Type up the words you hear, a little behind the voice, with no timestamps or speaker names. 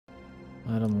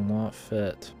Item will not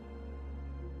fit.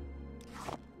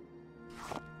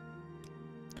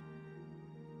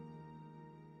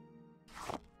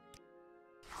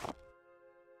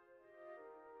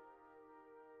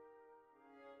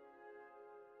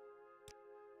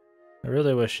 I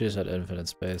really wish these had infinite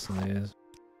space in these.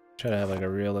 Try to have like a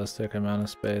realistic amount of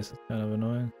space. It's kind of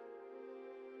annoying.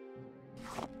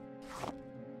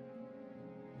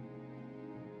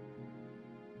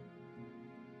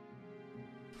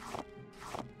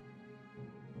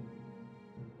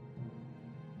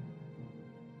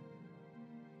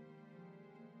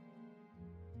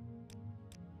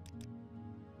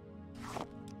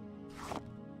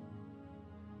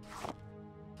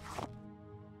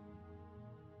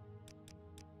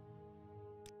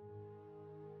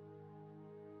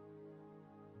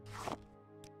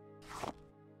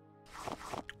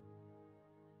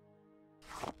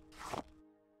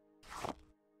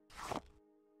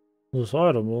 This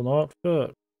item will not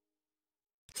fit.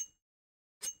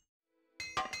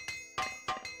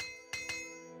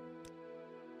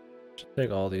 Should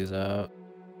take all these out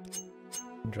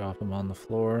and drop them on the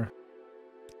floor.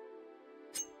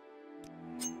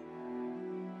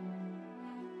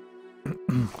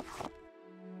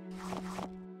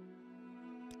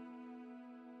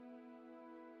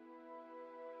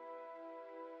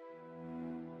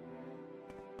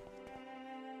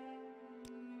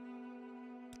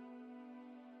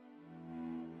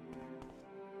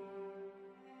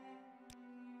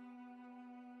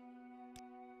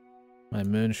 My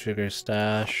moon sugar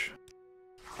stash.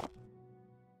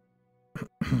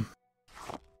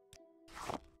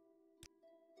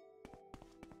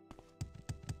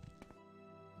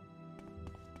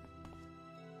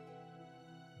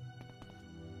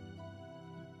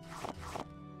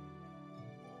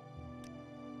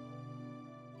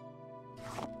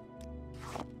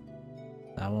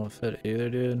 That won't fit either,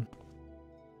 dude.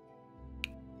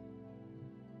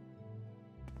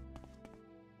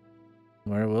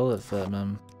 Where will it fit,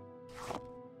 man?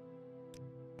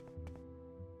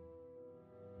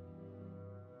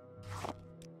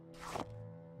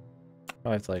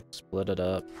 Probably have to like split it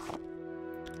up.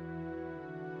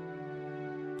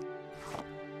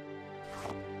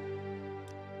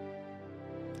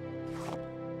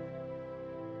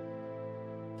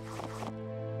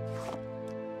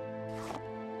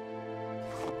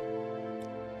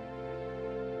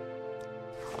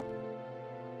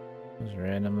 Just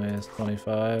randomly is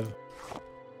 25.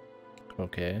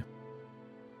 Okay.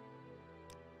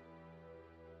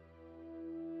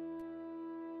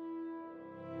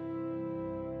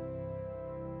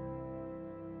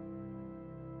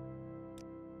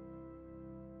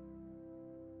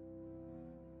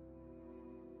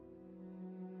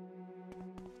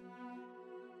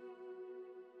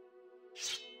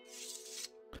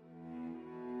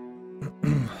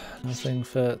 Nothing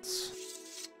fits.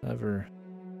 Ever.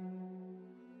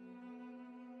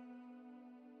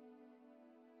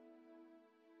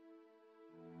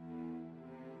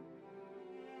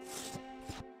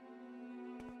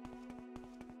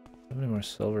 How many more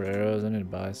silver arrows? I need to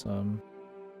buy some.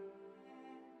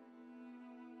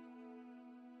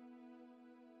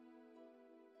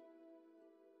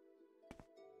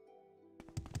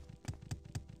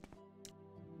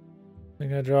 I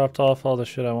think I dropped off all the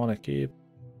shit I want to keep.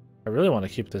 I really want to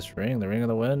keep this ring, the Ring of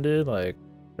the Wind, dude. Like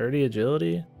 30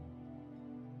 agility.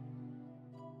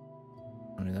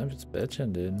 I mean, I'm just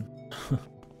bitching, dude.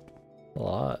 A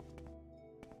lot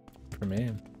for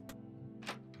me.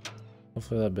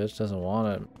 Hopefully that bitch doesn't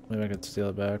want it. Maybe I could steal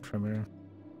it back from her.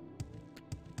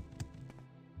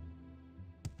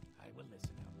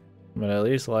 But at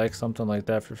least like something like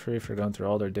that for free for going through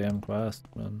all their damn quests,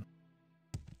 man.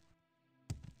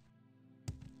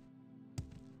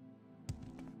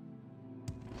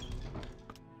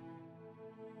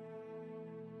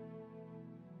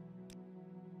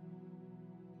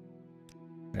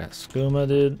 I got skooma,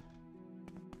 dude.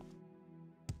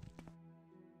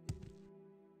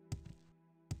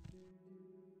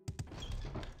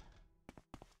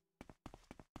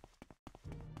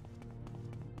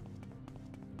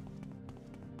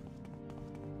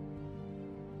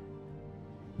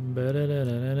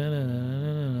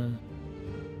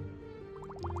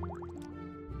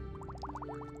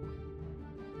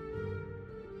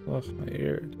 Fuck my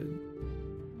ear, dude.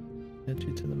 Hit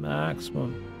you to the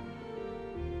maximum.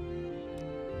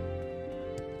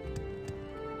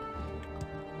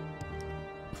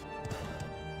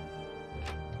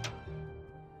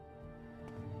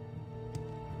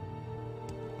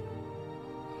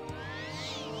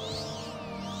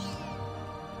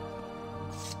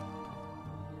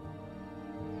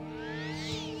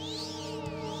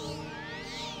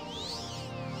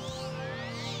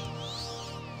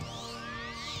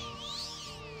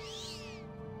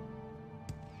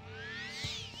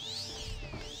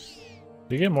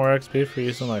 Do you get more XP for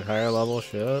using like higher level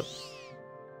shit? Or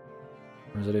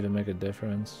does it even make a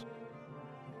difference?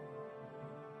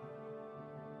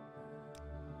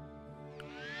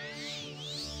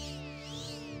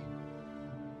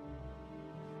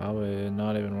 Probably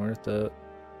not even worth it.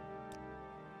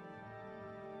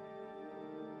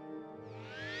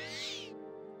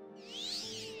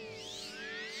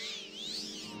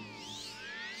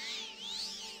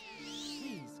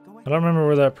 I don't remember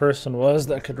where that person was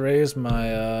that could raise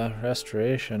my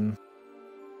restoration.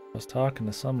 I was talking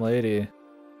to some lady.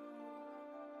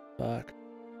 Fuck.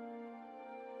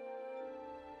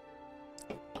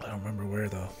 I don't remember where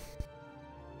though.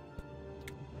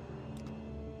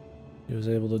 He was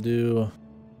able to do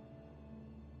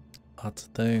lots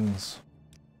of things.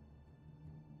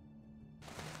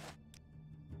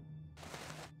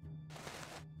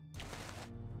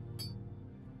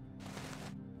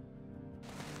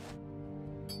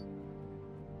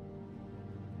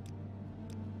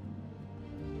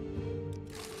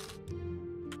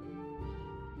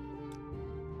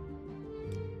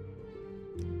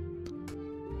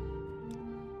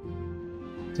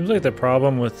 Seems like the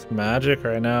problem with magic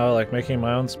right now, like making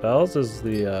my own spells, is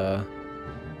the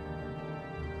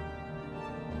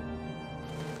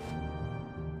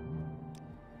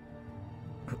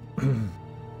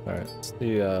alright, it's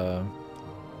the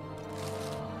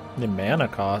mana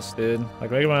cost, dude.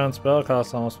 Like making my own spell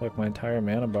costs almost like my entire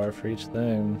mana bar for each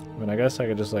thing. I mean, I guess I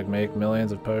could just like make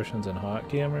millions of potions and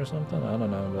hotkey them or something. I don't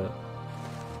know, but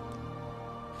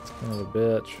it's kind of a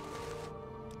bitch.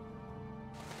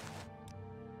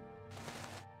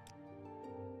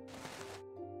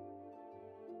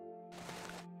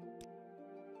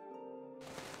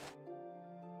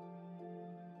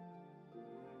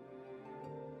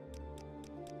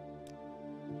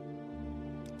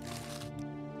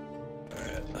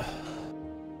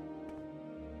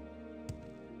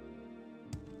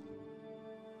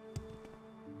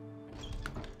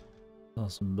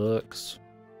 Some books.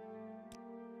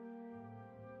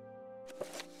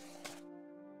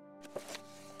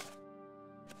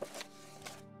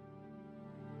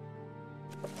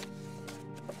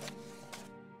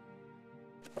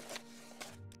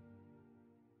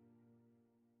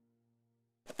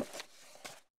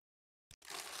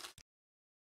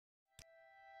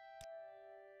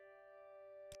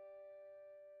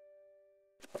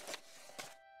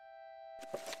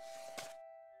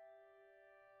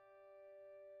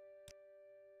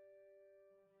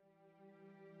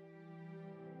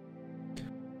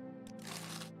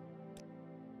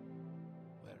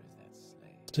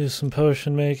 Do some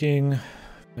potion making.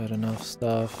 Got enough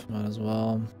stuff, might as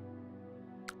well.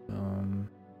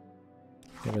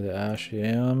 Give her the ash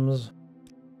yams.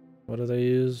 What do they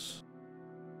use?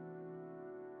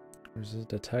 Where's this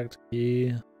detect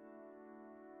key?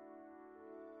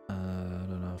 I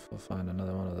don't know if we'll find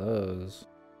another one of those.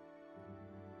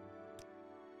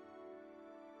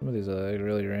 Some of these are like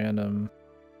really random.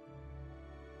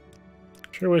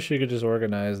 Sure wish you could just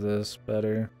organize this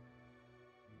better.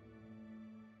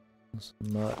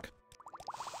 Some muck.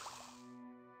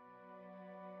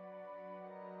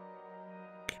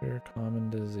 Cure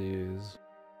common disease.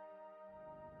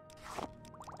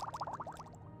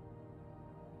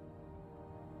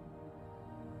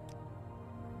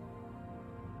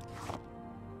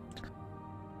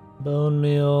 Bone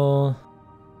meal.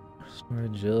 Restore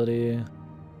agility.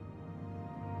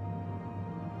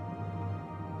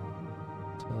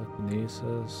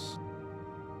 Telekinesis.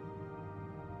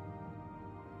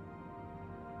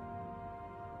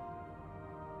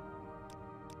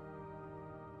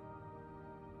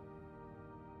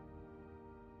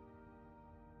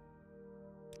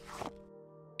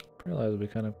 Paralyze would be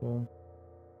kind of cool.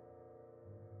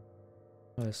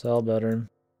 I sell better.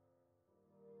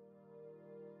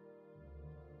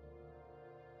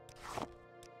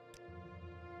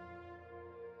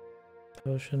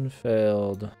 Potion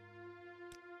failed.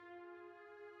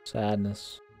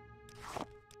 Sadness.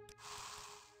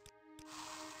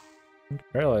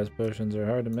 Paralyzed potions are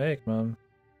hard to make, man.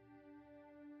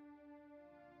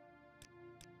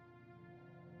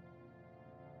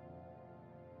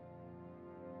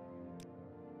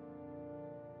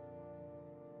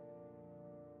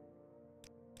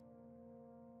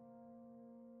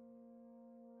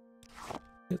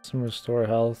 Get some restore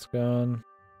health going.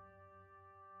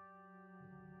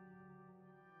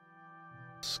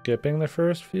 Skipping the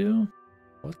first few?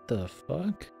 What the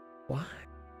fuck? Why?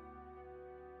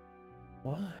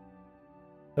 Why?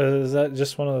 Is that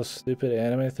just one of those stupid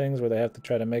anime things where they have to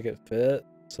try to make it fit,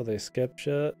 so they skip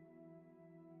shit?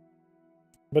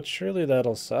 But surely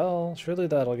that'll sell. Surely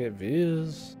that'll get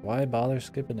views. Why bother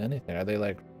skipping anything? Are they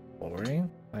like boring.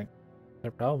 Like,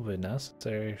 they're probably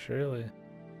necessary, surely.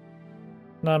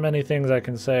 Not many things I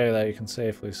can say that you can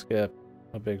safely skip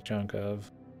a big chunk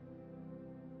of.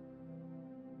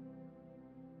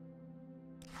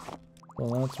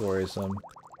 Well, that's worrisome.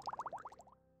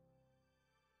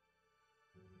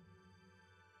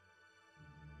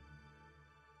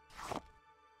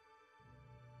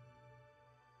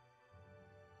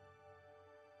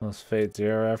 Those Fate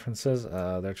Zero references,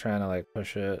 they're trying to like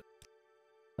push it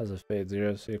as a Fate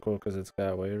Zero sequel because it's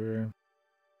got waiver.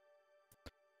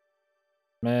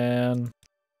 Man,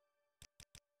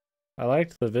 I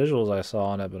liked the visuals I saw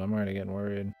on it, but I'm already getting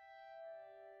worried.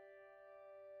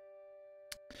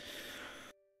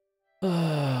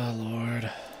 Oh,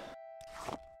 Lord.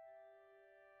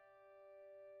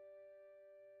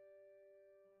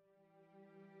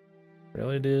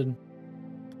 Really, dude?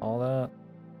 All that?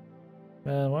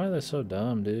 Man, why are they so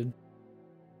dumb, dude?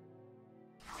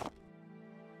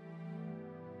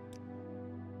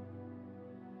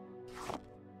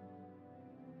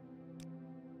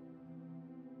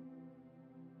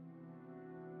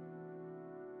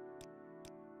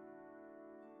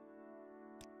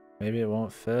 Maybe it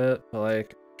won't fit, but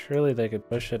like, surely they could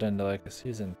push it into like a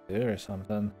season 2 or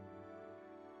something.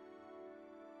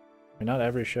 I mean, not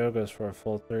every show goes for a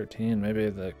full 13. Maybe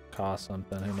that costs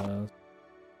something, who knows?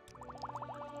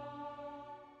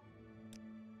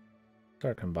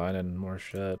 Start combining more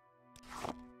shit.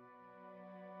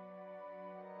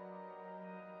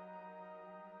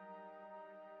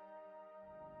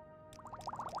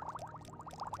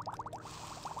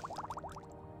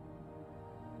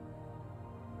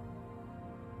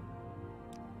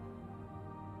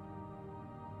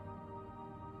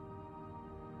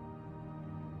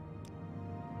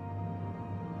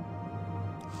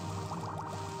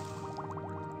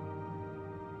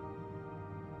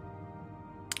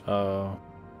 Oh.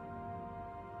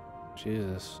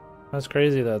 Jesus. That's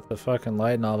crazy that the fucking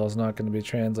light novel's not going to be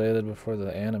translated before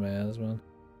the anime is, man.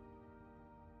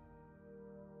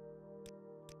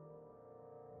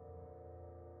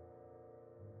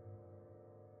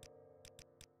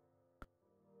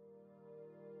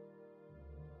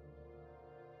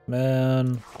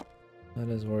 Man, that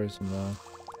is worrisome though.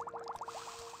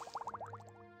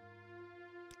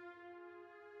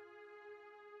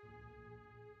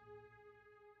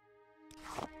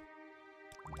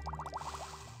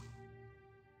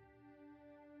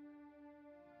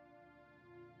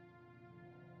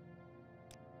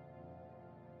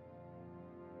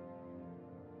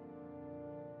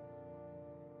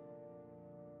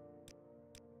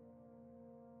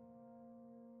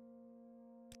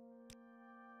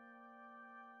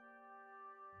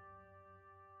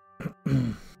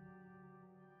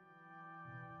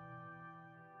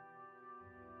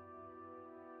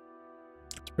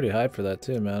 It's pretty hype for that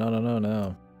too, man. I don't know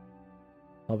now.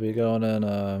 I'll be going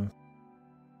in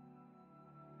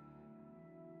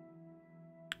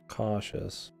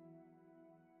cautious.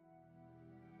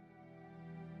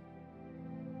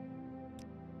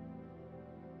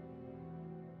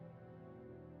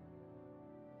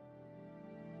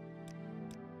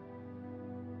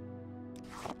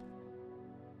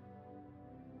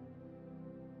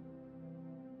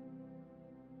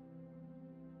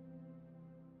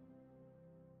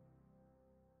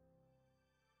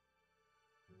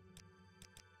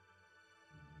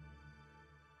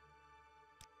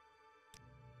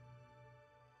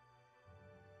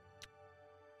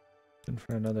 Looking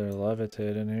for another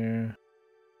levitate in here.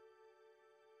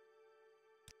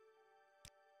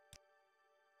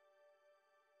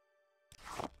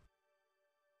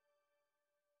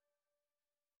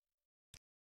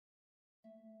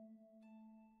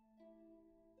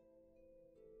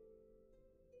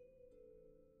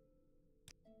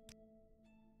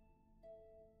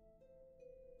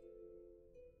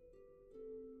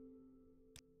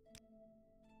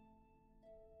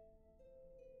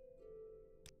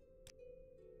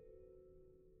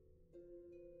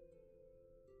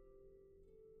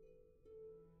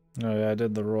 Oh yeah, I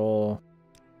did the roll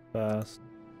fast.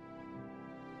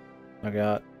 I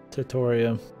got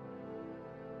Titoria,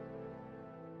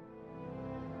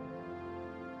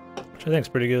 which I think is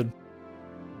pretty good.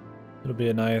 It'll be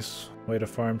a nice way to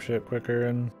farm shit quicker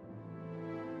and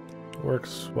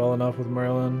works well enough with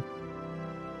Merlin.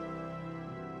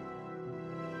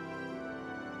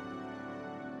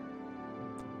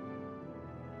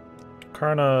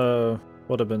 Karna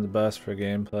would have been the best for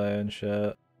gameplay and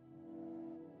shit.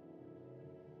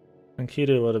 And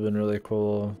Kido would have been really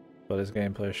cool, but his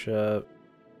gameplay shit.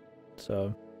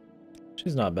 So,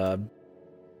 she's not bad.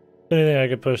 If anything, I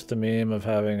could push the meme of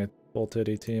having a full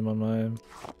titty team on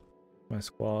my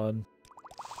squad.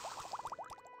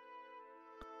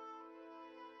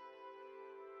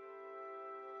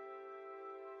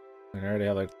 Like I already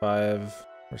have like 5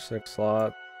 or 6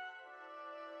 slots.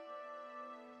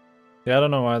 Yeah, I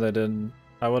don't know why they didn't.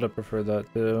 I would have preferred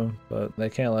that too, but they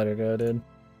can't let her go, dude.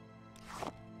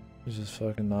 It's just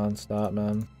fucking non-stop,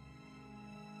 man.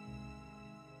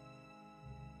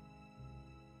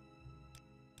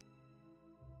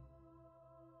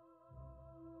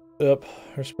 Yep,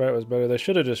 her sprite was better. They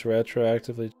should have just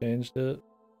retroactively changed it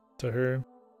to her.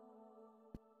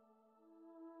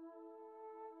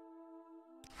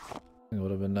 It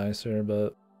would have been nicer,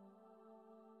 but...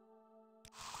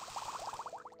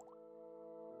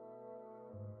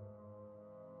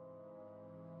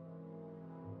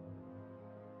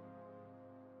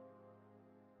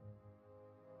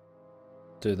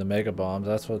 Dude, the mega bombs,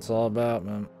 that's what it's all about,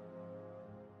 man.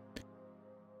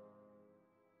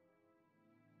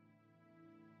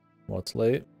 What's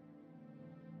late?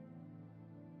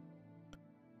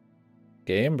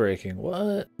 Game breaking,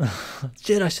 what?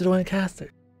 Shit, I should have went caster.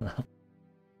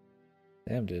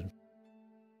 Damn, dude.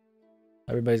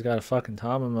 Everybody's got a fucking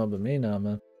Tamamo but me now,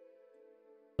 man.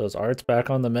 Those arts back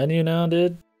on the menu now,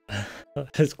 dude?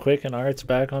 His quick and arts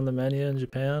back on the menu in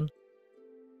Japan?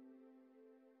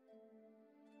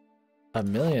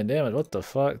 1,000,000 damage? What the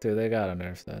fuck, dude? They gotta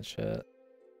nerf that shit.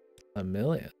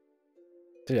 1,000,000.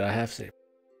 Dude, I have Saber.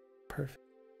 Perfect.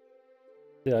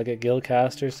 Dude, I get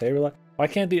Guildcaster, Saberlock. Why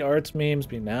can't the arts memes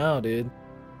be now, dude?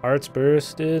 Arts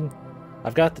burst, dude.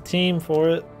 I've got the team for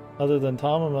it, other than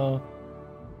Tamamo.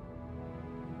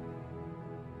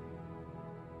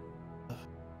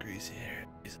 Greasy hair.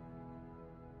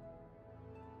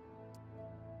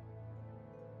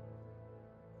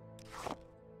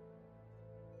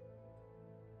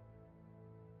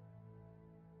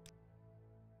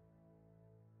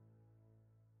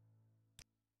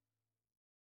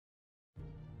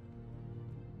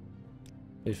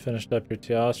 You finished up your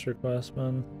Tios request,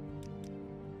 man?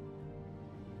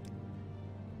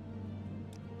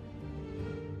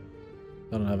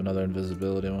 I don't have another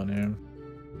invisibility one here.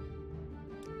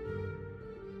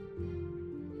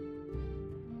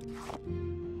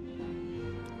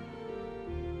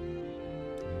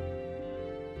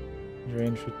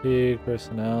 Drain fatigue,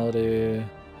 personality.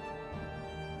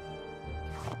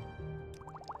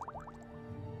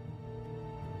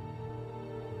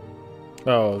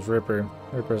 Oh, it was Ripper.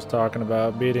 Ripper's talking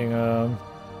about beating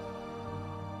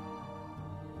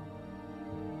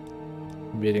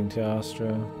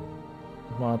Teostra.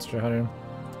 Monster Hunter.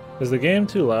 Is the game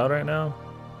too loud right now?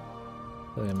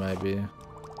 I think it might be. Is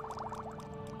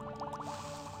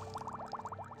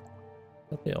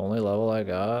that the only level I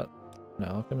got? No,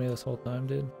 alchemy this whole time,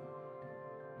 dude.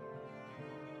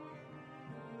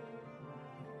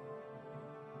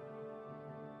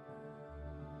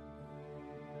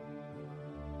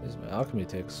 Alchemy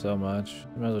takes so much.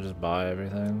 You might as well just buy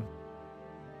everything.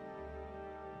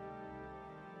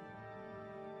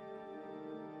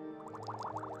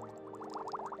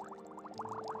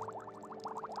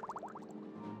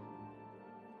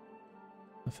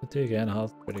 The fatigue and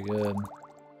health pretty good.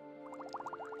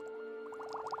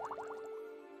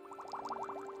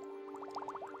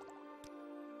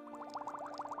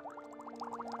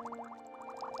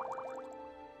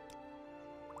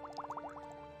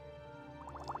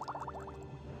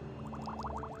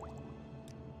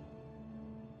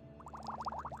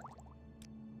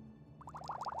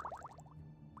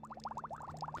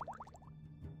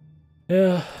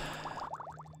 Yeah,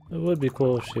 it would be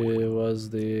cool if she was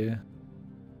the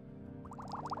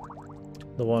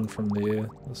one from the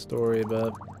story,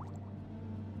 but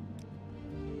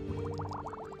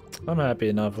I'm happy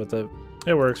enough with it.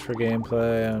 It works for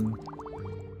gameplay, and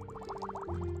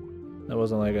it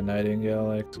wasn't like a Nightingale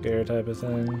like scare type of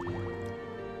thing.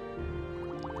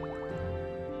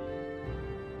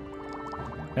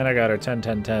 And I got her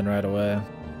 10-10-10 right away.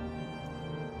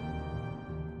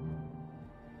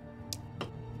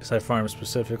 Because I farmed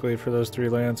specifically for those 3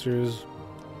 Lancers.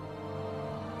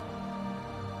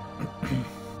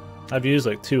 I've used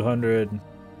like 200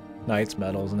 Knights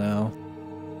medals now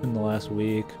in the last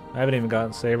week. I haven't even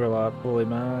gotten Saberlock fully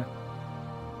back.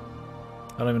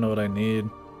 I don't even know what I need.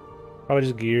 Probably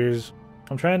just gears.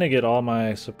 I'm trying to get all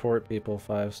my support people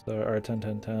 5-star or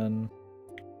 10-10-10.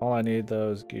 All I need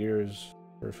though is gears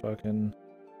for fucking...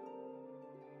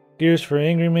 Gears for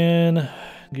Angry Man.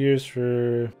 Gears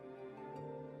for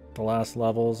the last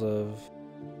levels of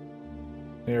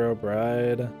Hero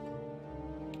Bride.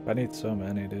 I need so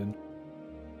many, dude.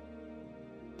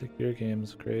 The gear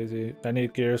game's crazy. I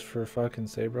need gears for fucking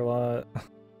Saberlot. I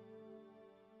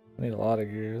need a lot of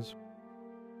gears.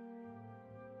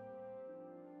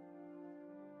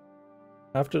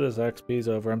 After this XP's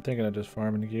over, I'm thinking of just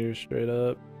farming gears straight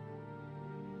up.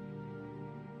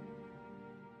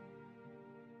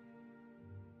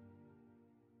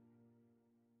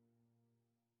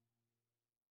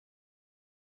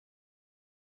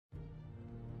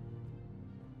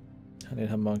 I need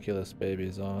homunculus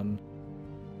babies on.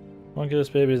 Homunculus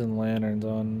babies and lanterns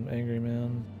on Angry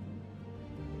Man.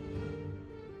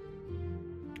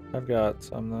 I've got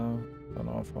some though. I don't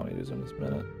know if I want to use them this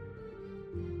minute.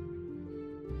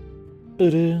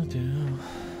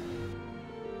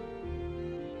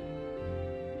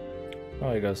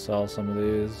 Probably go sell some of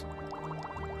these.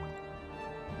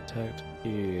 Protect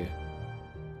key.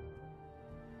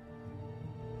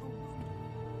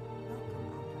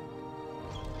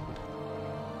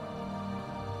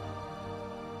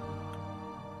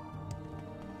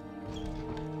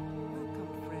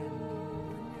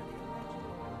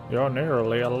 You're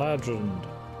nearly a legend.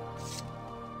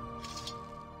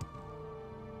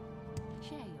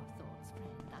 Share your thoughts,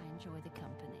 friend. I enjoy the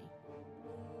company.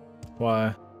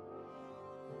 Why?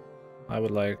 I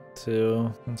would like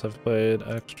to, since I've played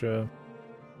extra.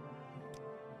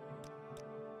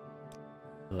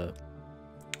 But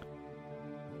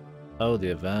oh, the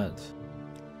event.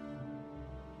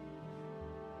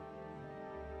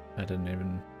 I didn't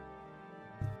even.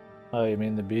 Oh, you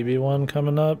mean the BB one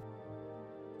coming up?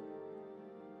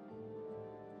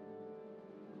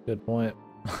 Good point.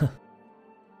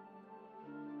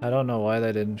 I don't know why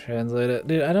they didn't translate it.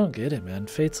 Dude, I don't get it, man.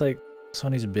 Fate's like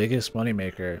Sony's biggest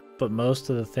moneymaker, but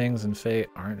most of the things in Fate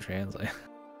aren't translated.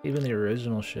 Even the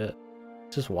original shit.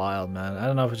 It's just wild, man. I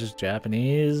don't know if it's just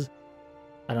Japanese.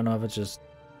 I don't know if it's just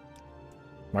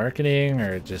marketing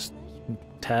or just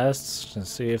tests to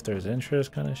see if there's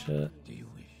interest kind of shit.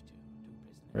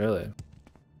 Really?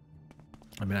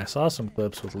 I mean, I saw some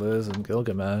clips with Liz and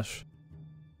Gilgamesh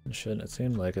and shit, and it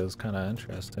seemed like it was kind of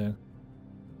interesting.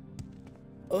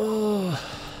 Oh,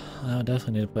 I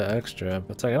definitely need to play extra,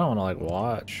 but it's like I don't want to like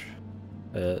watch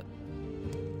it.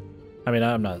 I mean,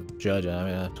 I'm not judging.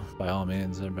 I mean, by all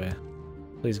means, everybody,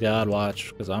 please God,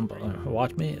 watch, because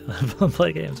watch me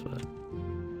play games, but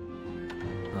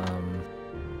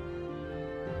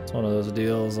it's one of those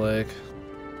deals. Like,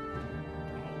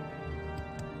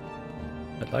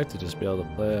 I'd like to just be able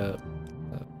to play it,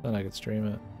 then I could stream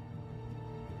it.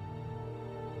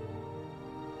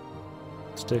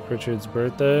 Stick Richard's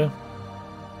birthday.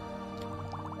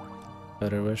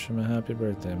 Better wish him a happy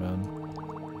birthday, man.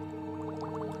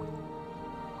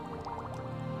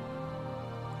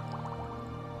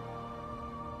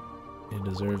 He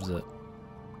deserves it.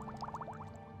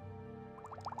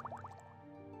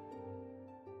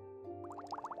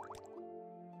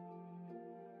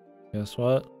 Guess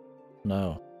what?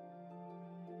 No.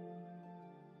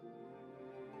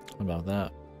 How about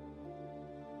that?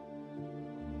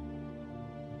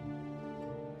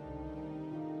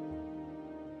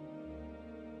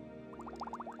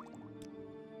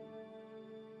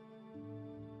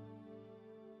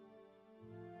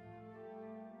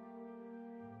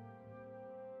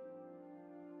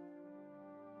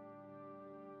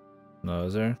 No,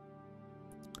 is there?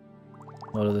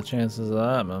 What are the chances of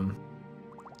that, man?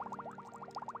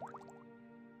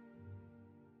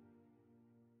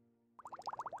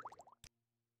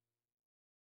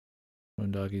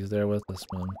 Moondoggy's there with us,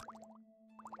 man.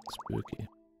 Spooky.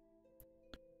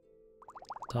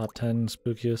 Top 10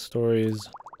 spookiest stories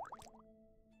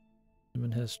in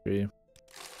human history.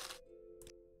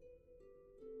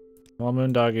 Well,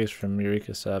 Moondoggy's from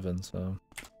Eureka 7, so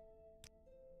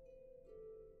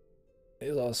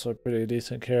he's also a pretty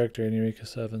decent character in Eureka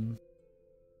 7.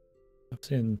 I've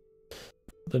seen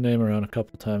the name around a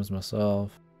couple times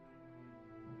myself.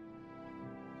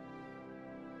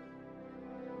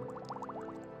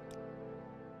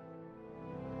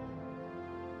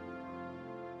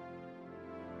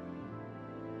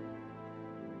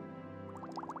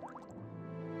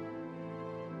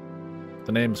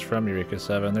 The name's from Eureka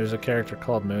 7. There's a character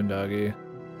called Moondoggy.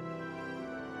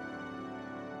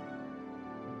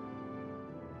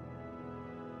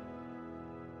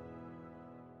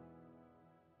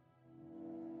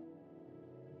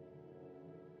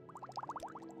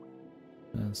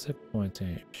 And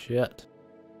 6.8. Shit.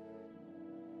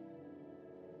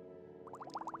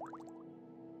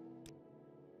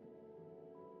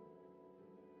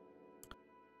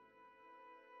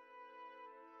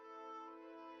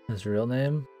 His real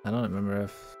name? I don't remember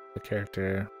if the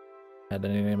character had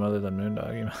any name other than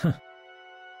Moondoggy.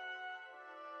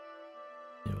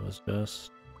 It was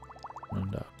just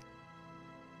Moondog.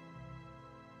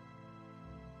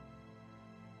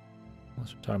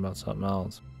 Unless we're talking about something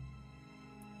else.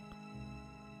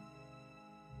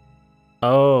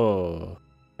 Oh,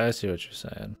 I see what you're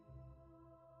saying.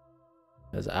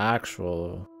 His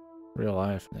actual real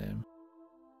life name.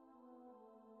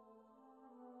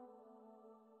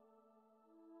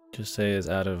 Just say his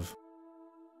out of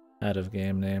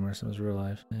game name or some his real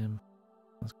life name.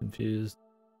 I was confused.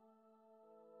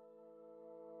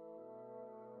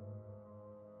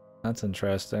 That's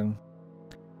interesting.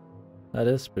 That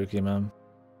is spooky, man.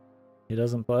 He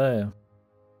doesn't play.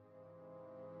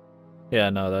 Yeah,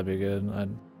 no, that'd be good.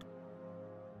 I'm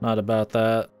not about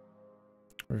that.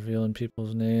 Revealing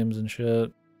people's names and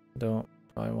shit. Don't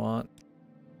probably want.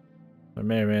 Or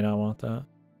may or may not want that.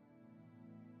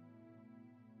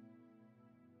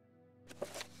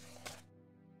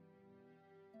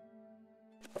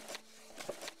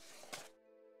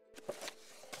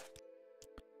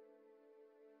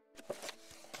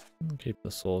 Keep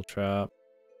the soul trap.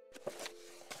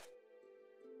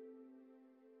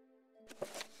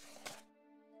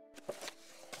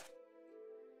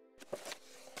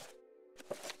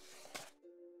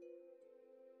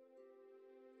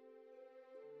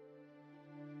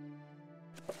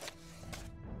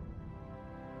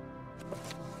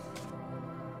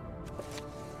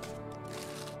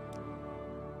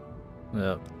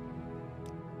 Yep.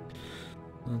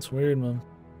 That's weird, man.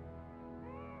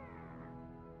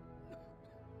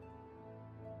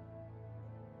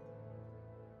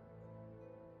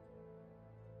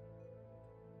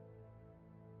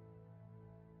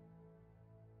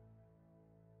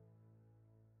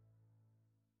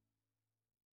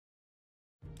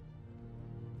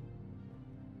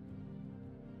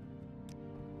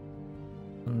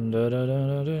 Da da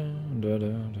da da da da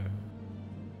da.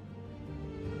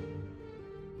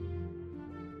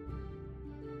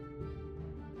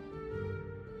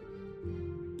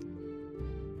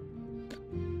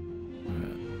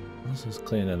 This is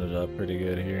cleaning it up pretty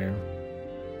good here.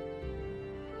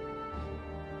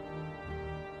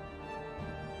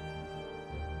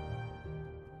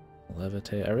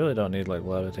 Levitate. I really don't need like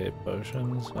levitate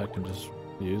potions. I can just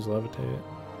use levitate.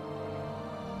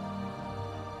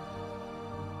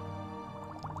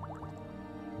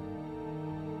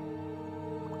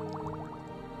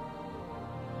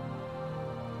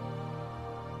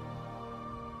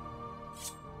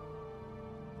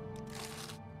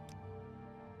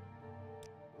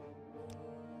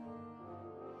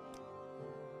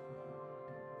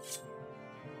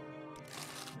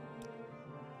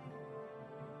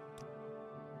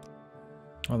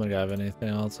 I don't think I have anything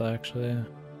else actually.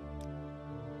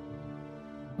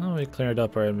 Oh, we cleared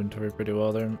up our inventory pretty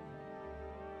well there.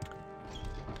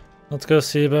 Let's go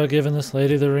see about giving this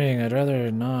lady the ring. I'd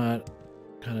rather not.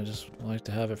 Kind of just like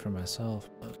to have it for myself,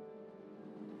 but.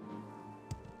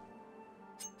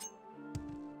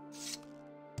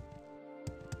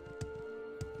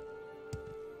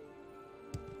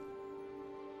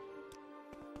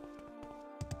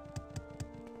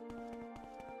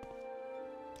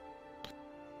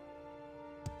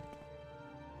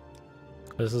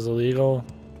 This is illegal?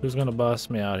 Who's gonna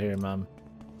bust me out here, man?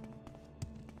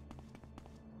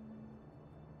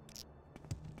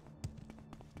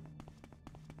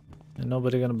 Ain't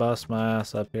nobody gonna bust my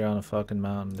ass up here on a fucking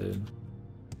mountain, dude.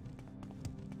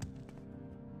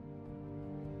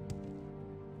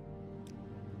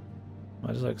 Am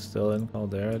I just like still in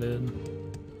Caldera, dude?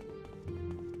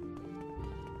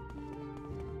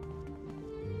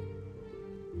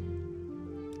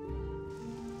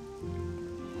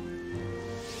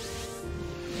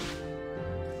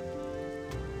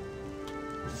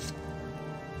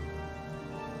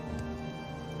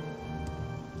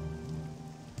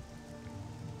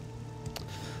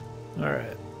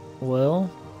 Alright, well...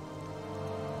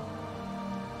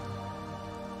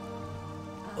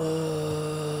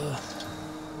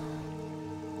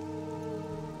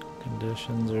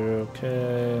 Conditions are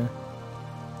okay.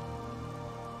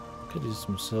 Could use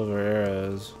some silver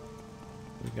arrows.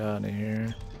 We got any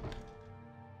here?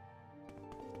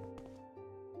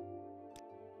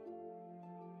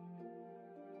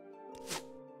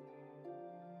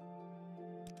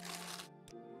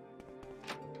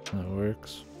 That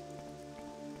works.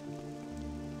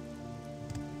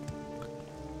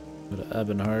 Go to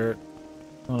Ebonheart.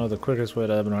 I don't know, the quickest way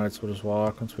to Ebonheart's we'll just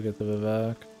walk once we get the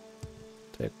Vivek.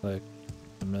 Take like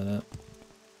a minute.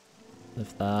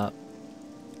 If that.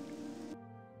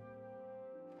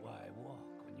 Why walk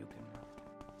when you can run?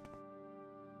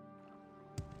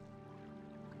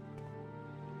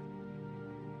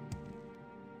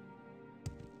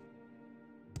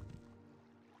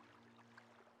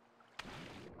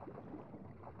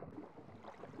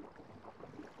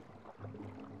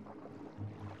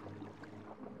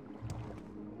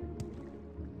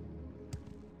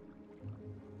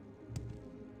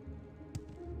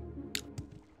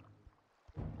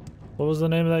 What was the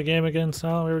name of that game again,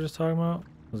 Silent, we were just talking about?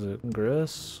 Was it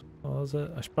Gris? What was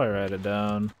it? I should probably write it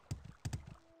down.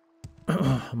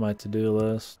 On my to-do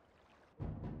list.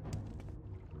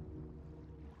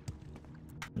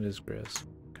 It is Gris.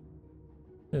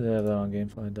 Did they have that on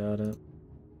Gamefly? I doubt it.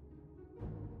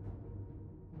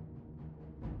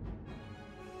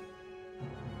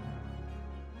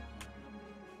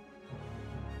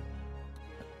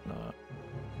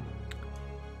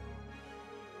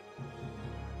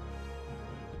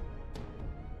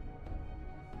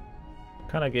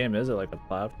 kind of game is it? Like a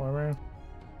platformer?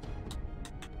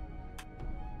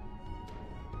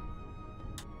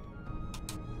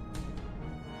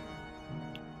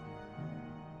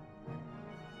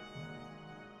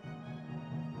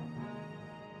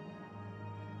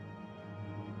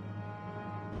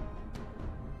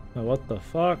 Oh, what the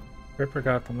fuck? Ripper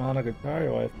got the Monogatari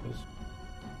waifus.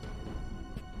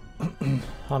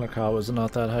 Hanako was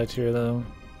not that high tier though.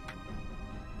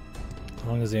 As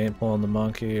long as he ain't pulling the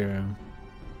monkey or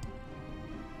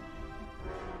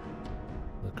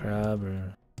the crab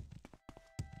or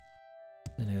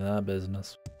any of that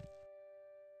business.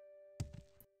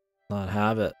 Not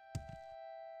have it.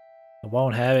 I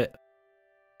won't have it.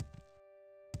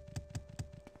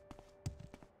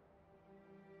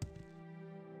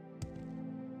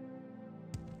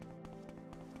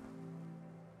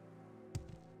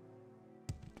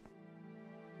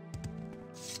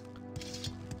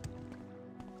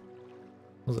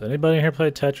 Does anybody here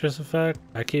play Tetris Effect?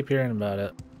 I keep hearing about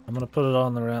it. I'm gonna put it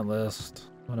on the rent list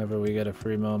whenever we get a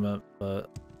free moment, but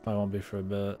I won't be for a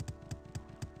bit.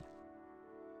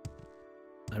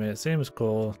 I mean, it seems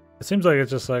cool. It seems like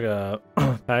it's just like a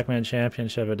Pac-Man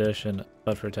Championship Edition,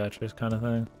 but for Tetris kind of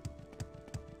thing.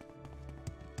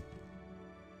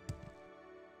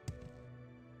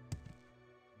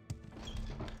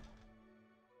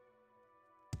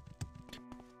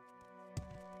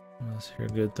 Let's hear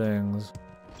good things.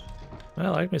 I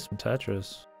like me some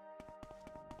Tetris.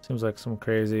 Seems like some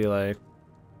crazy, like,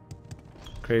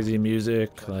 crazy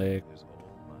music, like,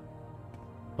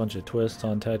 bunch of twists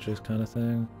on Tetris kind of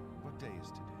thing. What day is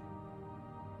today?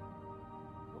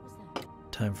 What was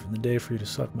that? Time for the day for you to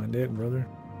suck my dick, brother.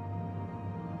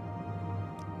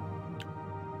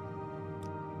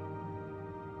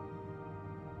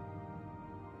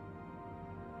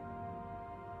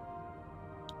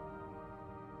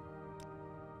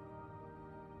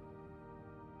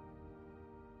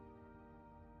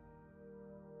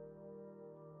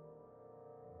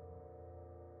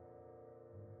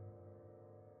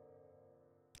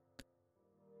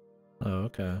 Oh,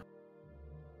 okay.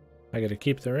 I gotta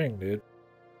keep the ring, dude.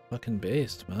 Fucking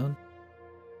based, man.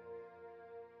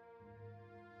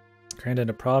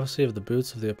 Granted a prophecy of the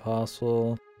boots of the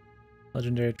apostle.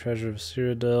 Legendary treasure of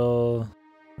Cyrodiil.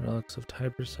 Relics of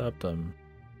Tiber Septim.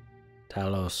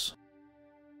 Talos.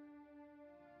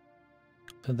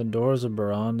 And the doors of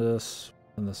Barondus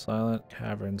and the silent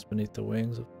caverns beneath the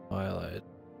wings of twilight.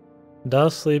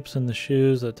 Dust sleeps in the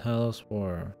shoes that Talos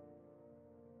wore.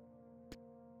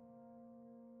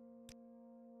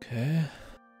 Okay.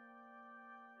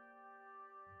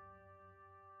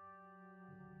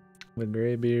 The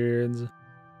Greybeards.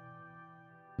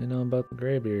 You know about the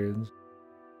Greybeards.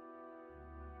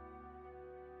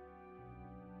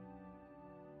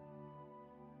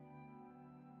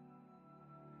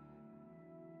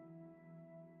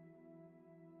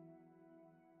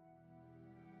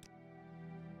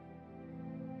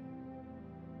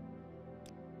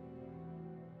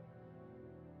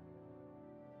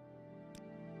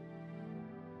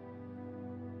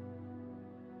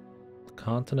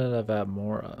 Continent of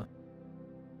Atmora.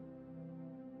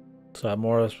 So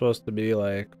Atmora is supposed to be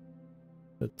like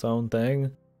its own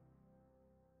thing?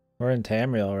 We're in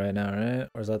Tamriel right now, right?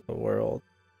 Or is that the world?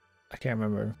 I can't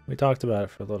remember. We talked about it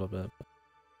for a little bit.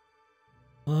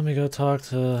 Well, let me go talk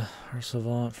to our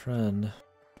savant friend.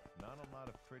 Not a lot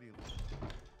of pretty.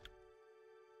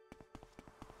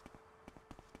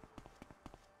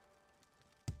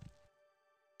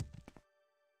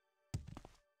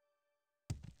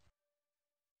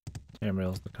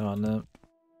 Tamriel's the continent.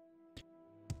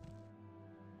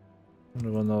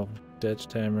 Wonder when they'll ditch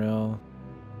Tamriel.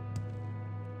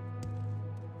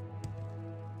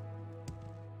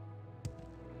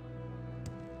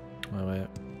 Oh wait,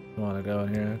 I want to go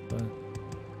in here. But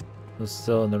it was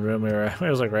still in the room we were at. It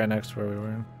was like right next to where we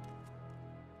were.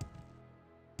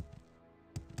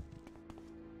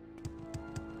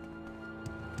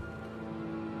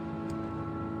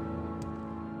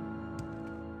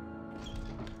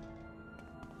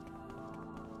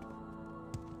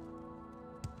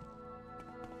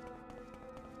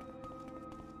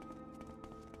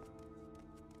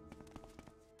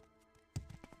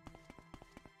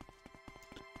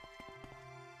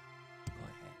 Go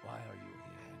ahead. Why are you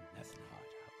here? Nothing hard,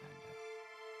 Outlander.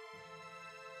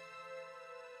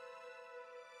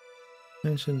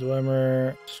 Ancient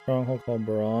Dwemer stronghold called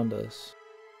Barondus.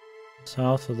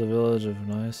 South of the village of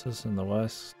Nisus in the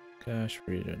West Gash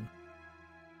region.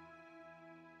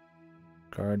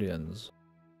 Guardians.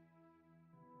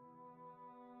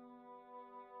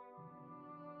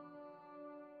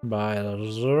 By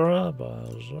Azura, by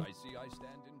Azura. I see I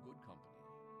stand in good company.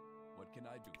 What can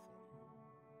I do for you?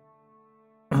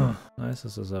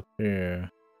 Nisus is up here.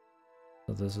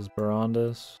 So this is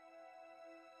Barandus.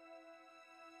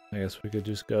 I guess we could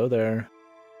just go there.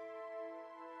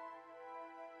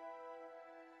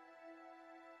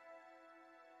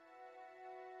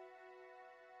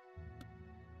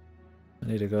 I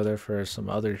need to go there for some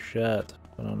other shit.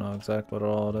 I don't know exactly what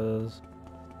all it is.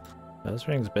 This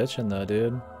ring's bitching though,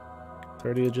 dude.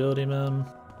 30 agility, man.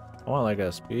 I want like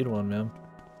a speed one, man.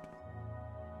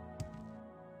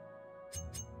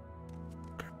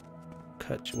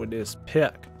 Cut you with this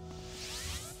pick.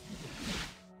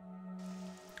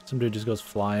 Some dude just goes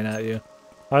flying at you.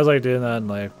 I was like doing that in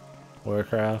like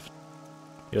Warcraft.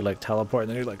 You'd like teleport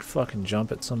and then you'd like fucking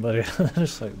jump at somebody.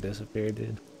 Just like disappear,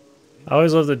 dude. I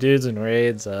always love the dudes in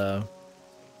raids.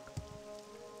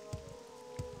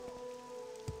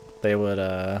 They would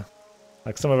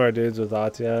like some of our dudes with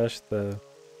Atiash, the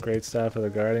great staff of the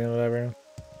Guardian or whatever.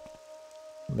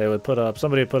 They would put up,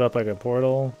 somebody would put up like a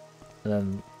portal, and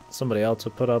then somebody else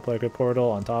would put up like a portal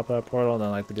on top of that portal, and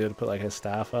then like the dude would put like his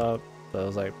staff up. So it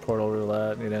was like portal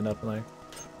roulette, and you'd end up in like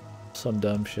some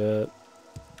dumb shit.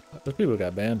 Those people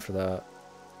got banned for that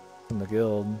from the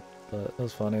guild, but it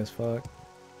was funny as fuck.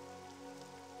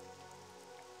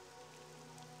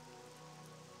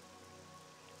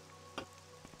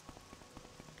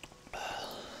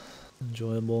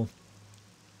 Enjoyable.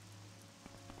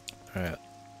 Alright.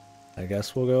 I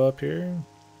guess we'll go up here.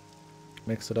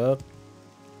 Mix it up.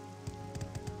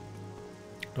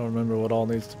 Don't remember what all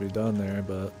needs to be done there,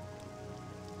 but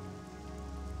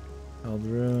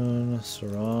Aldrune,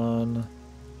 Saran.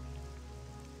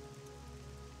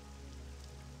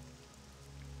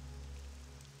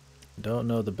 Don't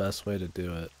know the best way to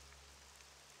do it.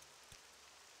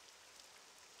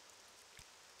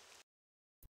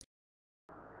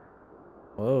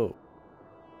 Whoa.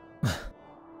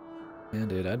 Man,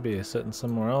 dude, I'd be sitting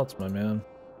somewhere else, my man.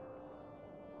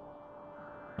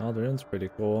 Aldurin's pretty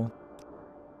cool.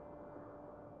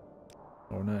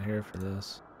 But we're not here for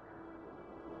this.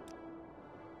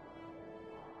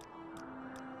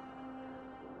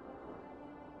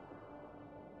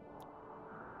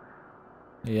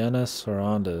 Yanis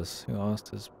Sarandis. He lost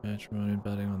his matrimony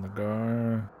betting on the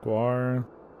Guar.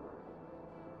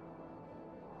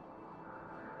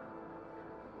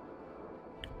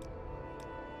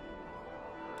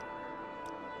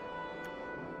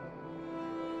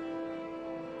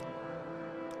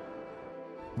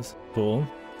 This is cool.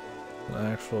 An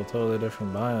actual totally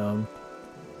different biome.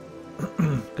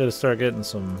 Gotta start getting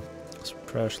some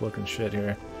fresh looking shit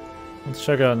here. Let's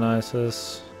check out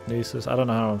Nisus. I don't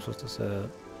know how I'm supposed to say it.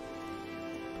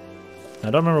 I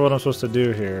don't remember what I'm supposed to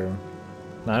do here.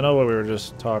 Now, I know what we were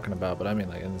just talking about, but I mean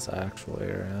like in this actual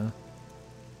area.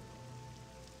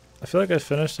 I feel like I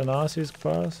finished an Aussie's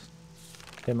quest.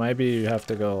 It might be you have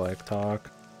to go like talk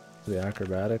to the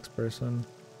acrobatics person.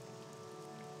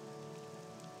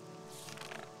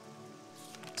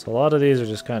 So a lot of these are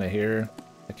just kind of here.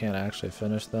 I can't actually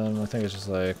finish them. I think it's just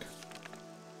like...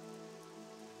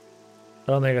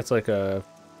 I don't think it's like a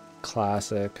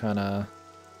classic kind of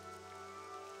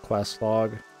quest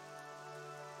log.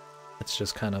 It's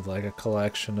just kind of like a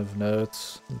collection of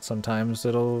notes. And sometimes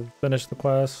it'll finish the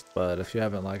quest, but if you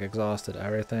haven't like exhausted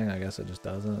everything, I guess it just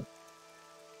doesn't.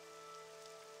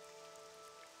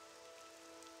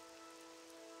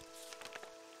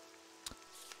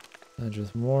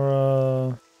 Edgeth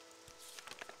Mora,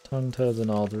 Tongue-Toads and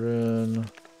Aldrune,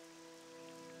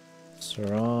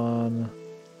 Saran,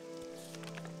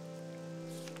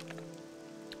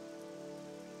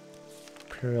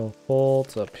 Imperial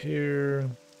Bolt up here,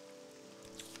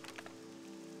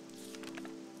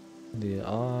 the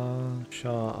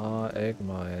Shah Egg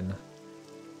Mine.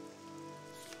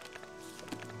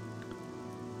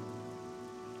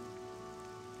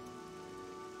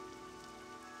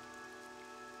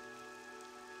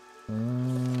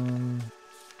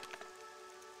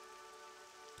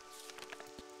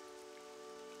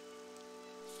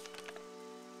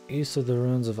 East of the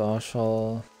ruins of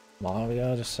Ashal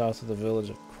Mavia, just south of the village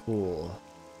of Cool.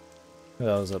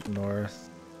 That was up north.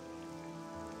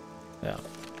 Yeah,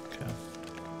 okay.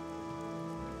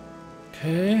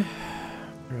 Okay.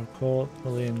 Real cool.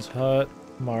 Maline's Hut.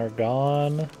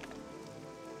 Margon.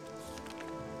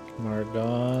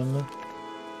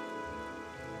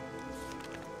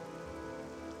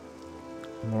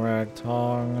 Morag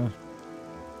Tong.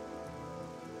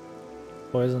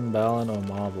 Poison Balin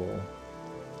Omabel.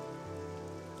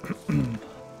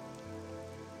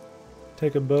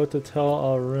 Take a boat to Tel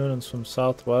Al-Rune and swim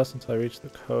southwest until I reach the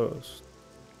coast.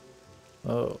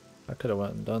 Oh, I could have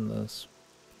went and done this.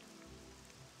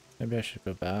 Maybe I should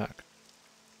go back.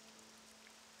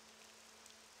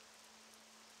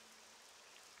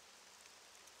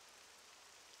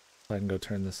 I can go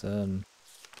turn this in.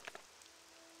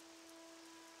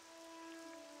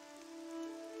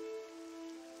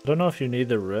 I don't know if you need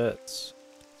the writs,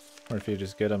 or if you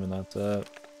just get them and that's it.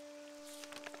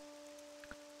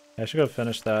 I should go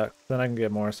finish that, then I can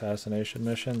get more assassination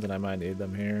missions and I might need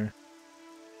them here.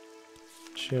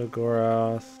 Shield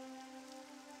Goroth.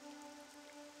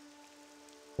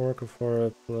 Orcaphora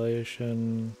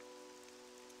Appellation.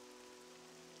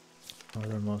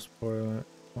 Outermost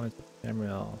points of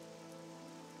Tamriel.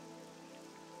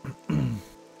 I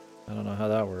don't know how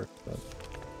that works, but.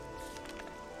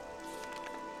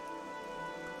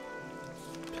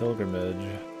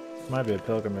 Pilgrimage. Might be a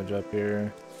pilgrimage up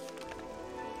here.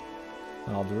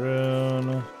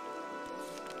 Aldaroon.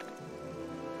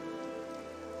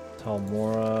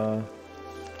 Talmora.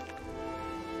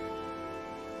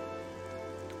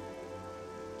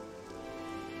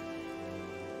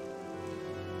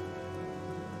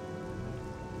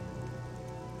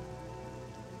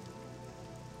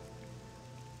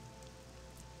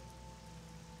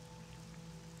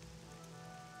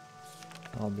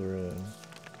 Aldaroon.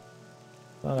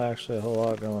 Not actually a whole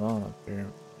lot going on up here.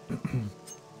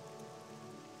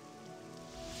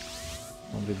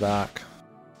 I'll be back.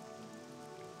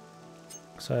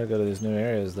 Excited to go to these new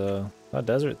areas though. That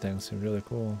desert thing seemed really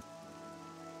cool.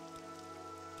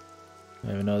 I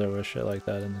didn't even know there was shit like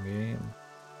that in the game.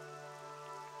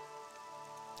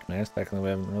 I guess technically we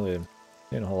haven't really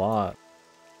seen a whole lot.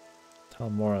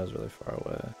 Talmora is really far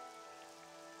away.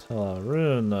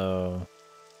 Tal'Arun though.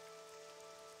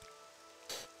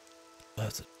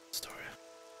 That's a story.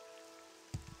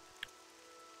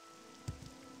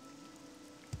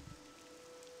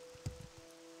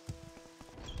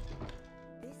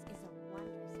 This is a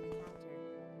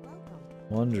wondrous encounter. Welcome.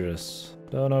 Wondrous.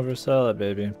 Don't oversell it,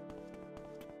 baby.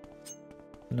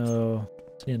 No,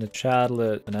 seeing the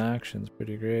chatlet in action's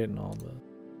pretty great and all, but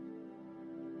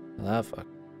that fuck.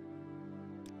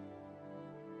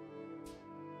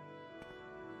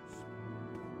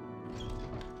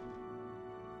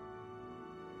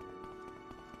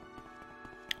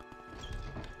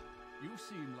 You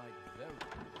seem like very.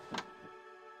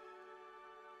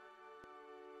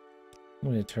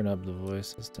 Let me turn up the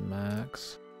voices to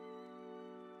max.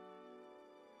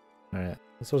 Alright,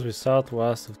 it's supposed to be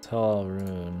southwest of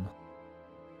Tal'Arun.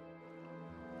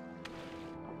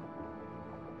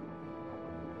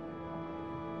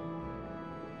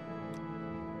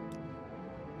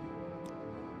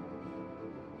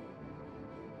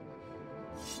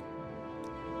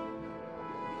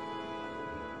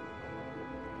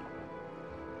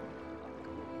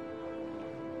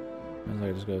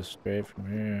 I just go straight from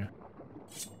here.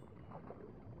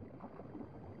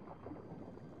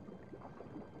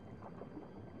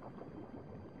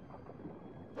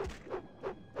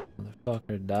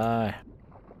 Motherfucker, die.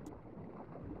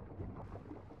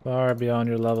 Far beyond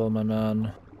your level, my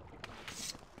man.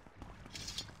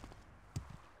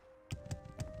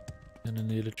 Gonna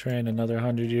need to train another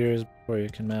 100 years before you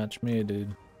can match me,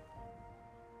 dude.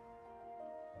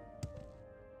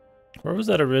 Where was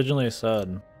that originally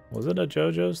said? Was it a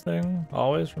JoJo's thing?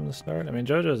 Always from the start? I mean,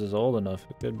 JoJo's is old enough.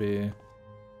 It could be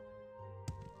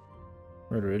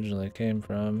where it originally came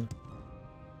from.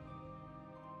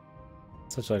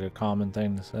 Such like a common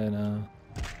thing to say now.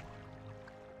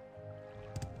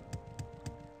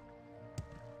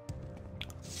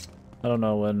 I don't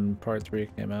know when part 3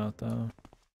 came out though.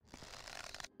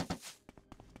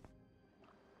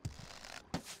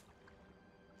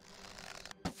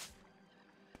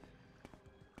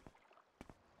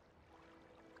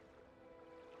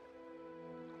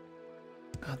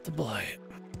 Got the blight.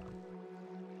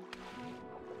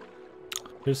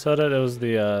 Who said it? It was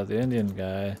the Indian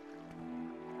guy.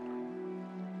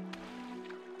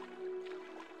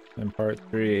 In part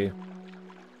 3. I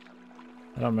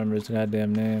don't remember his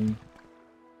goddamn name.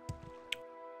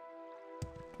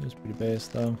 It was pretty base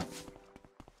though.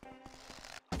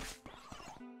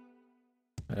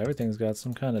 But everything's got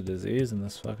some kind of disease in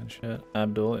this fucking shit.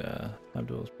 Abdul, yeah.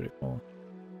 Abdul's pretty cool.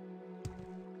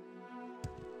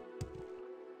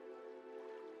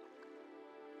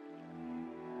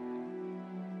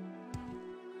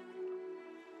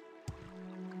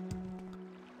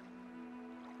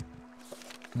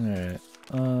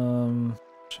 Alright,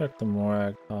 check the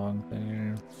Morag Tong thing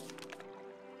here.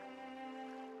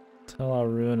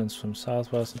 Tal'Arun is from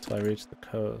southwest until I reach the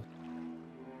coast.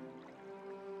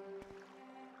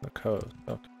 The coast,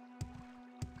 okay.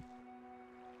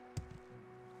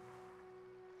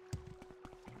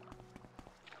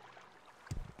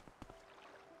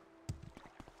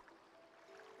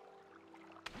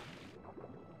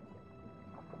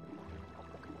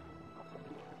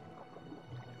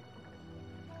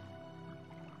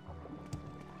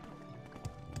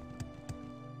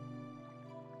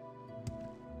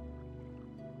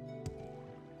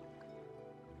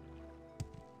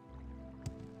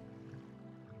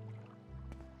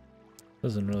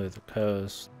 This isn't really the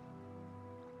coast.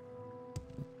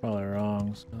 Probably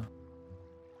wrong, so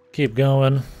keep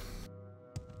going.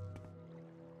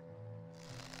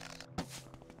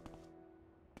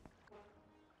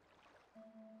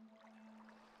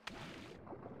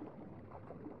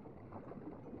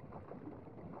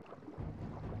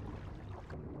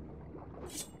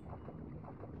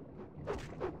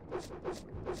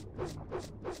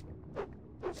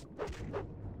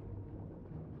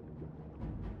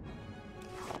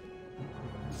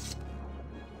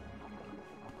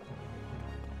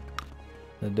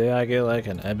 The day I get like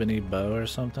an ebony bow or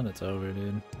something, it's over,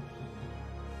 dude.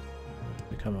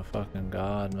 Become a fucking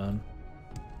god, man.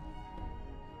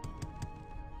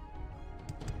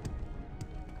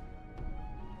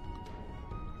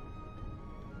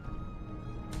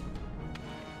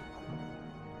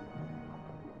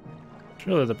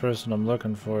 Surely the person I'm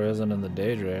looking for isn't in the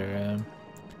Daedra area.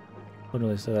 Wouldn't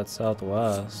really say that's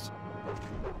southwest.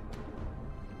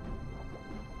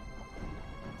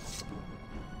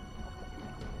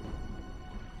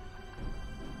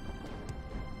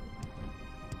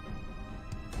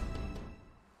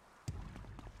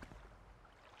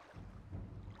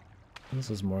 This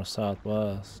is more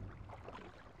southwest.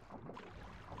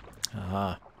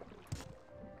 Aha.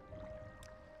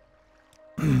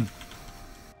 I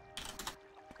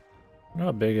wonder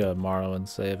how big a Morrowind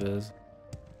save is.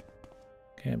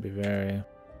 Can't be very.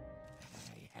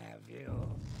 I have you.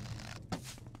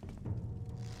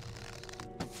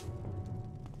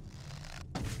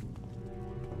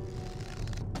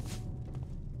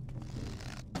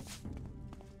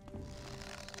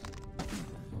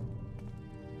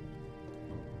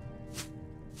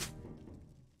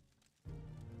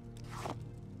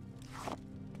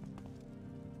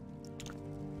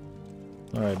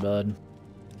 Alright, bud.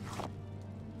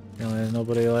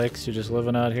 Nobody likes you just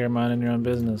living out here minding your own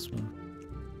business.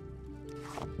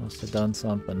 Must have done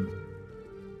something.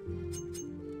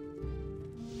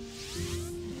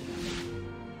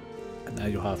 And now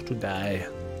you have to die.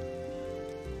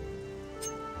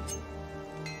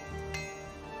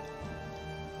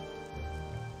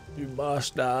 You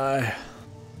must die.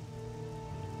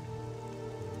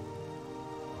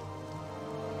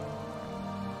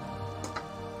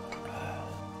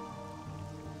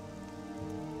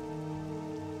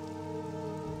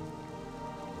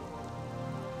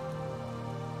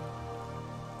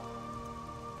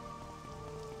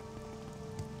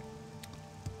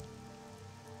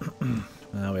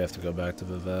 Now we have to go back to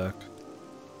Vivek.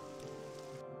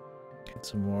 Get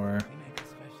some more. We make a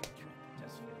special trip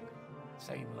just for you.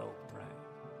 Same low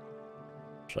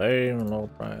price. Same low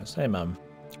price. Hey, man.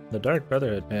 The Dark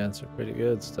Brotherhood pants are pretty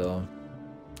good still.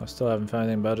 I still haven't found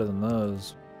anything better than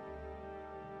those.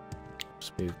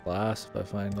 Just be glass if I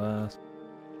find glass.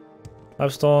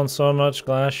 I've stolen so much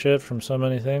glass shit from so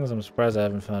many things, I'm surprised I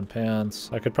haven't found pants.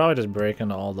 I could probably just break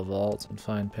into all the vaults and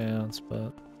find pants,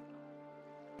 but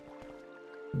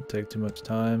it'd take too much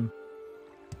time.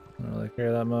 I don't really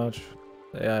care that much.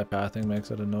 The AI pathing makes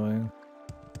it annoying.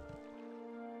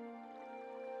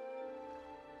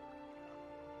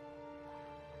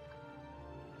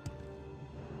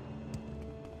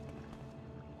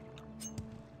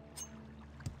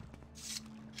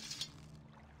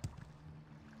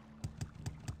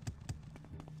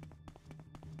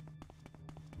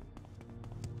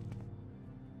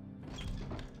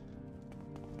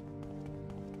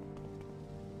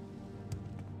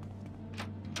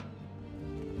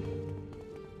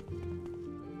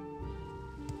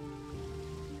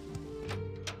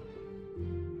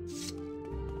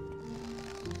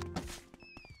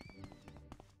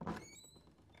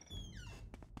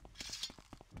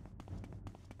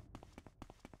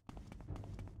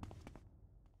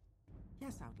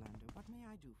 Yes, Outlander, what may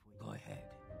I do for you? Go ahead.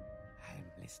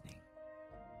 I'm listening.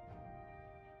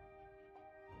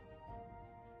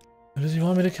 Who does he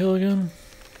want me to kill again?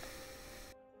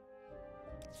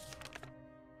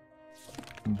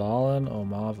 Balin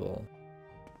Omavil.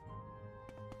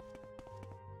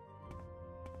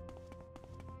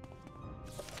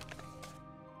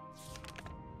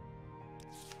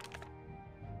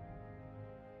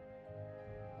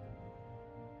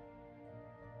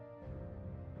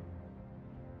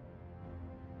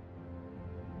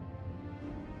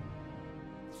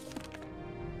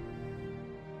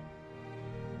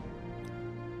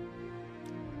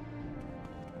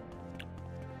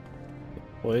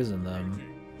 Poison them.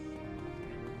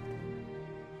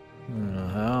 I don't know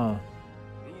how.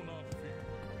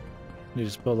 You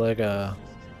just put like a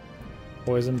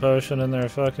poison potion in their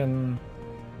fucking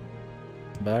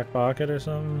back pocket or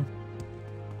something?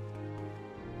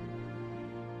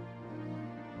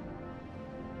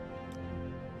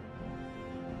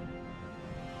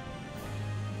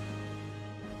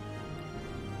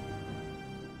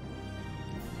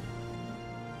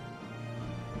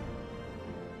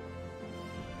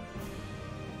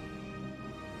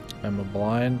 I'm a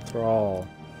blind thrall.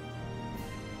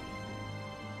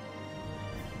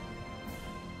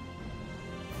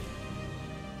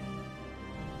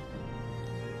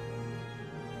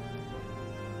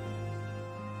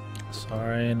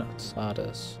 Sarin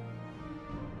Sadis.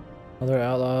 Other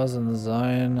outlaws in the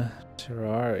Zion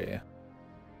Terrari.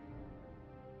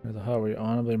 Near the hut where you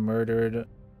honorably murdered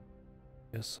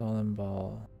Yasalim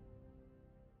Ball.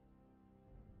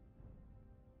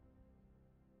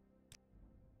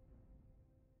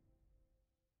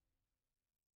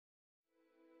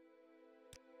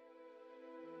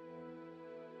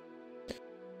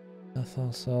 Ethel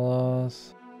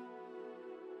Seloth.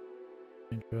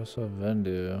 Joseph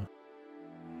Vendu.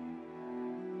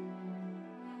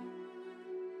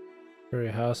 Very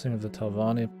housing of the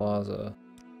Talvani Plaza.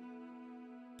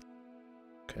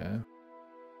 Okay.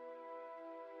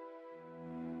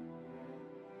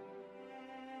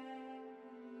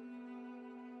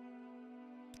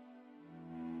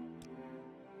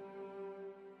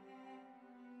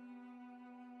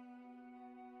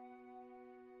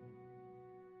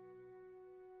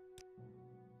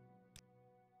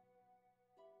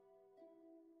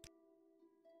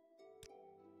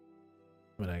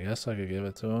 But I guess I could give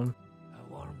it to him.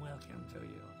 A warm welcome to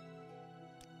you.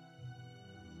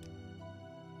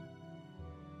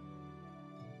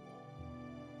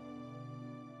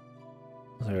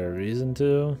 Is there a reason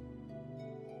to?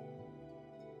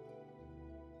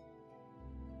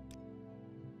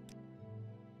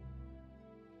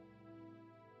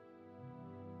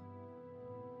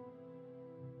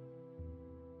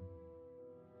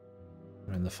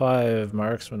 I mean, the 5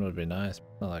 marksman would be nice,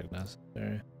 but not like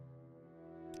necessary.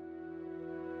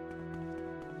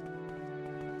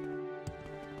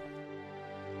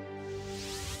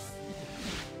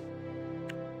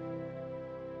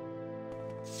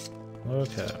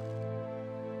 Okay.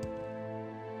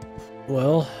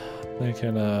 Well, they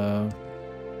can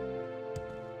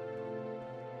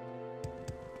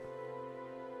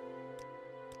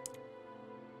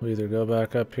we either go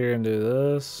back up here and do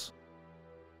this.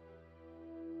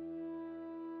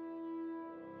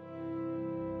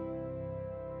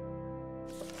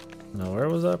 No, where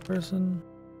was that person?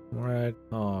 Morag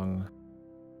Tong.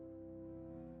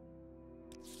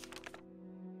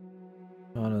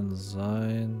 On in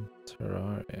Zion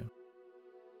Terrari.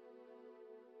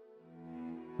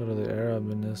 Go to the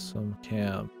Arabinism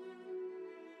camp.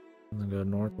 And then go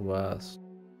northwest.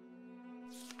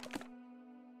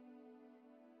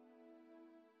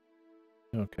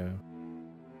 Okay.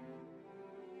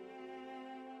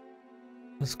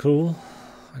 That's cool,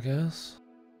 I guess.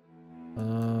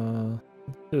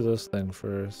 Let's do this thing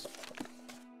first.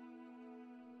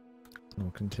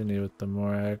 We'll continue with the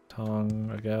Morag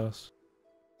Tong, I guess.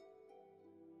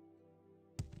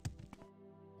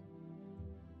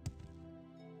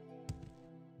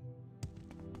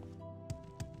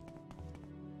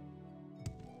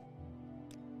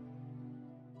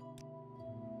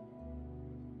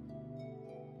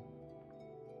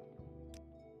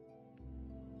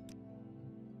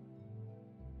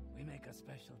 We make a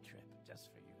special trip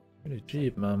just for you. Pretty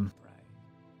cheap, man.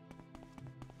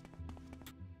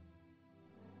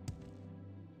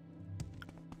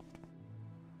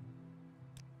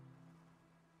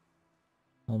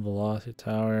 Low velocity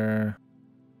tower.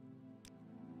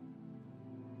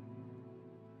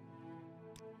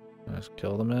 Just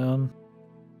kill the man.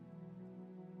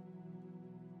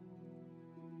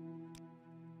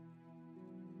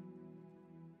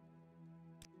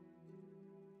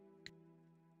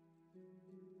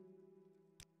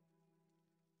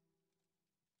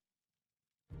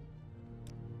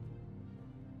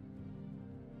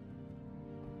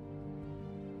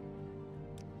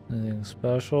 Anything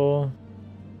special?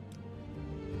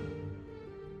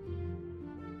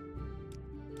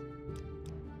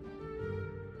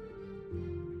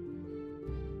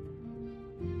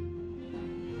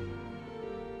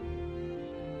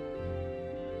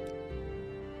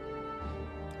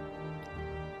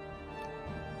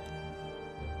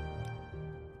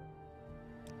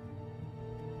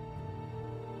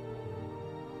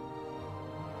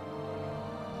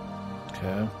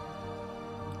 Okay.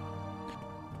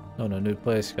 Oh, no, new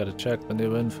place. Gotta check the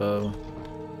new info.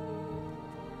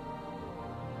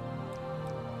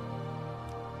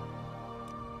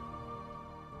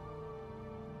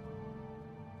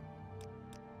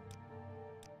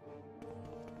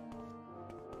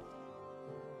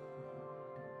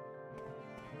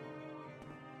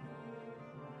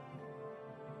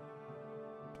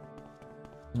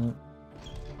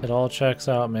 It all checks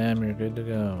out, ma'am. You're good to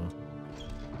go.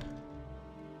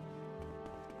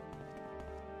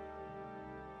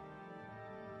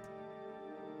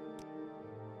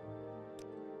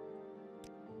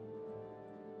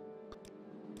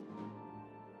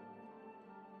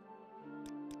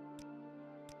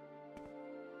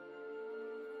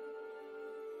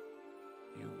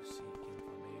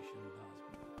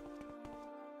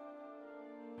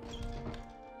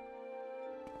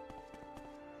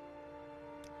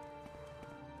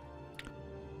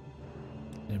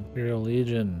 Imperial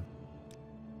Legion.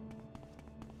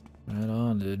 Right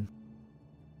on, dude.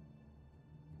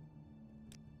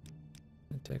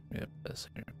 Take me up this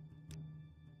here.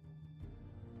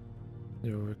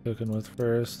 See what we're cooking with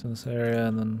first in this area,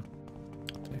 and then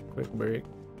take a quick break.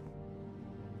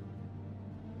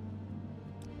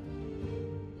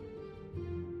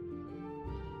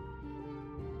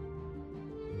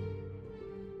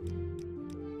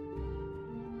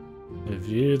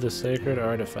 Review the sacred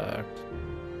artifact.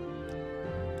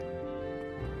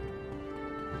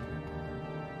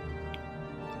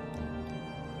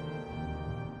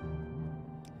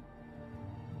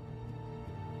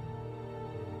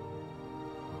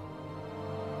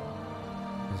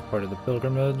 As part of the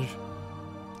pilgrimage.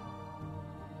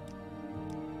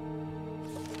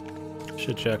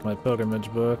 Should check my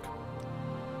pilgrimage book.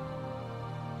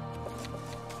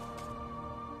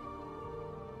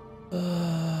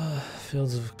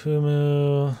 Fields of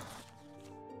Kumu.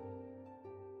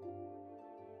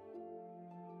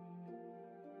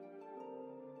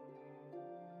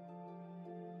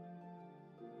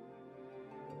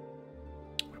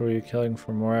 Who are you killing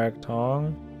for Morak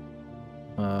Tong?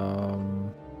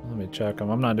 Let me check them.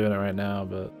 I'm not doing it right now,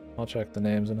 but I'll check the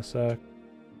names in a sec.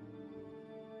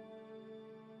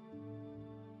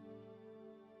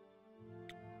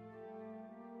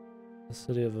 The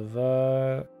City of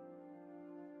Avat.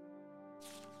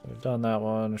 We've done that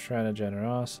one. Shrine of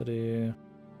Generosity.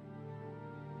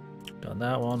 Done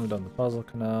that one. We've done the Puzzle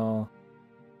Canal.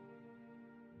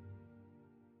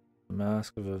 The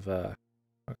Mask of Avat.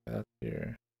 Okay, that's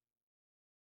here.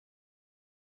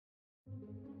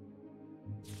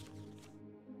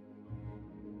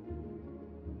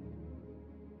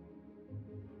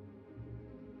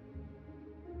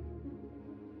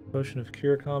 Potion of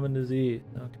Cure Common Disease.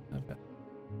 Okay.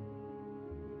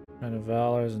 Shrine of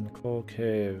Valors in Coal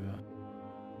Cave.